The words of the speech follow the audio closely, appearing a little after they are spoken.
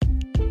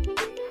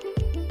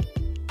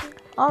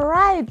All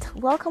right,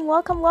 welcome,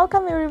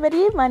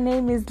 everybody. My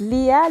name is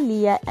Leah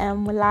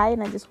M. Mulai,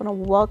 and I just want to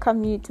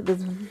welcome you to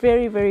this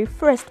very, very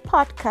first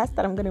podcast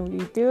that I'm going to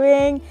be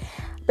doing.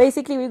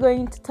 Basically, we're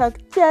going to talk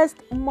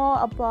just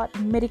more about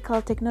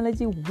medical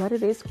technology, what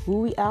it is, who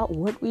we are,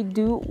 what we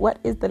do, what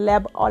is the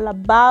lab all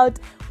about.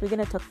 We're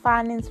going to talk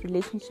finance,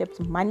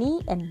 relationships,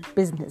 money, and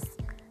business.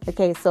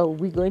 Okay, so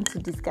we're going to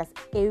discuss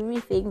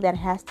everything that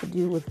has to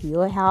do with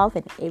your health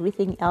and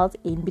everything else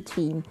in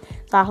between.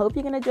 So I hope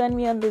you're going to join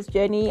me on this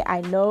journey.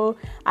 I know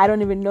I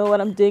don't even know what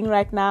I'm doing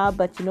right now,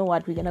 but you know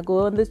what? We're going to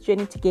go on this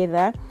journey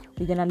together.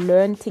 We're going to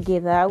learn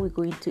together. We're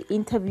going to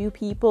interview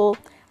people.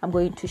 I'm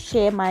going to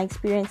share my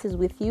experiences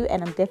with you,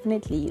 and I'm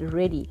definitely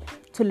ready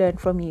to learn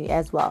from you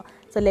as well.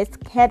 So let's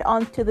head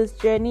on to this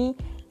journey.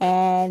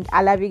 And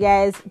I love you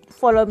guys.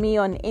 Follow me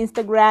on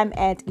Instagram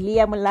at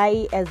Leah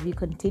Mulai as we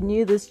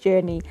continue this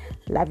journey.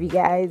 Love you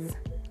guys.